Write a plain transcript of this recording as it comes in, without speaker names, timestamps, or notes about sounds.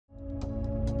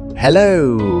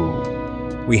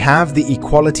Hello! We have the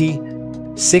equality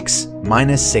 6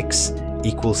 minus 6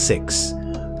 equals 6.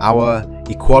 Our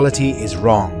equality is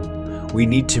wrong. We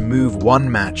need to move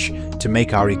one match to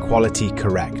make our equality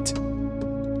correct.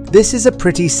 This is a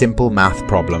pretty simple math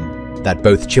problem that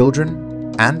both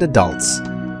children and adults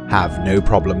have no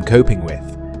problem coping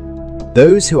with.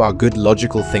 Those who are good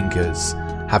logical thinkers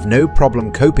have no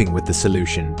problem coping with the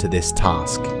solution to this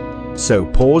task. So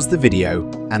pause the video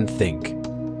and think.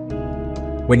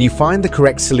 When you find the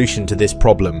correct solution to this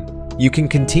problem, you can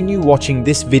continue watching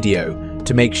this video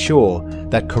to make sure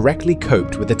that correctly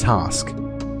coped with the task.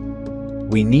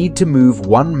 We need to move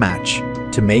one match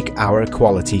to make our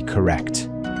equality correct.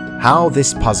 How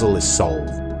this puzzle is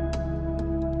solved.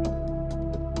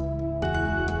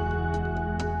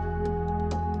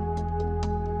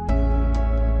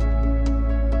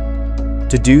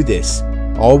 To do this,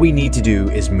 all we need to do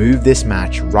is move this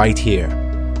match right here.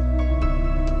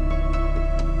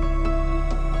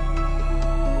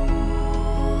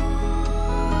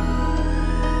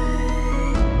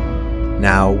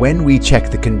 Now, when we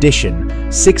check the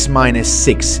condition, 6 minus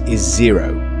 6 is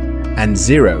 0, and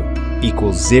 0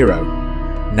 equals 0.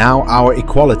 Now our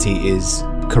equality is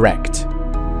correct.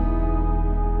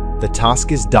 The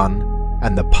task is done,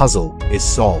 and the puzzle is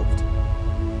solved.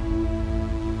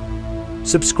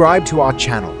 Subscribe to our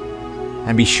channel,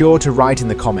 and be sure to write in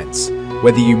the comments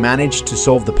whether you managed to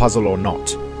solve the puzzle or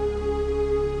not.